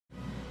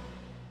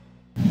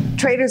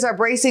Traders are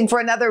bracing for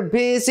another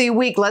busy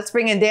week. Let's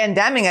bring in Dan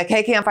Deming at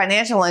KKM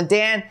Financial. And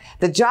Dan,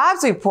 the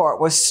jobs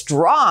report was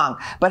strong,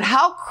 but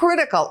how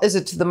critical is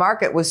it to the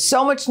market with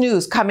so much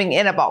news coming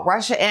in about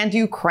Russia and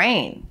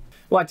Ukraine?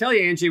 Well, I tell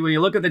you, Angie, when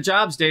you look at the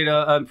jobs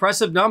data,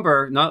 impressive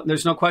number,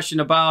 there's no question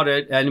about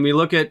it. And we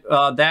look at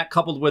that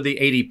coupled with the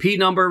ADP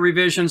number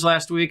revisions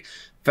last week.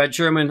 Fed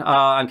Chairman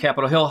on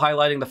Capitol Hill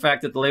highlighting the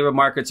fact that the labor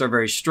markets are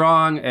very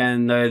strong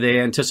and they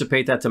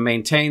anticipate that to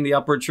maintain the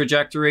upward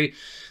trajectory.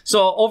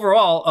 So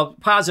overall, a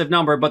positive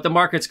number, but the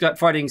market's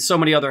fighting so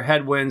many other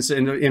headwinds,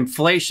 and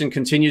inflation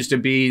continues to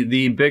be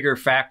the bigger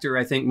factor,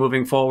 I think,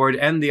 moving forward,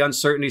 and the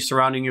uncertainty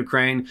surrounding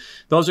Ukraine.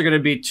 Those are going to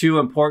be two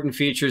important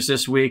features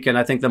this week, and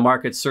I think the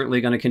market's certainly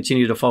going to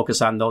continue to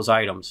focus on those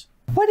items.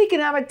 What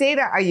economic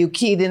data are you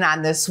keyed in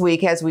on this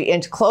week as we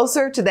inch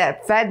closer to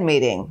that Fed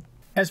meeting?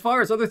 As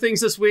far as other things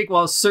this week,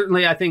 well,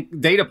 certainly I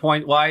think data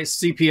point-wise,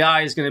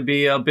 CPI is going to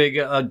be a big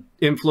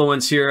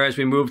influence here as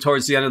we move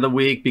towards the end of the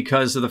week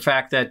because of the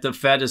fact that the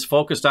Fed is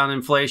focused on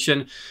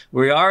inflation.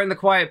 We are in the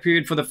quiet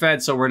period for the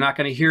Fed, so we're not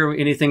going to hear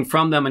anything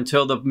from them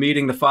until the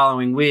meeting the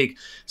following week.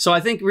 So I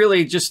think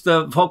really just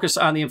the focus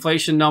on the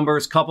inflation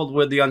numbers coupled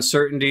with the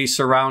uncertainty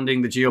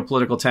surrounding the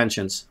geopolitical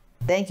tensions.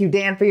 Thank you,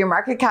 Dan, for your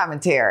market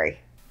commentary.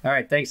 All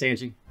right. Thanks,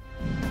 Angie.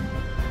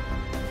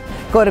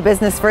 Go to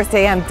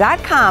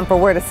businessfirstam.com for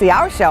where to see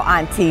our show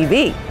on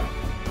TV.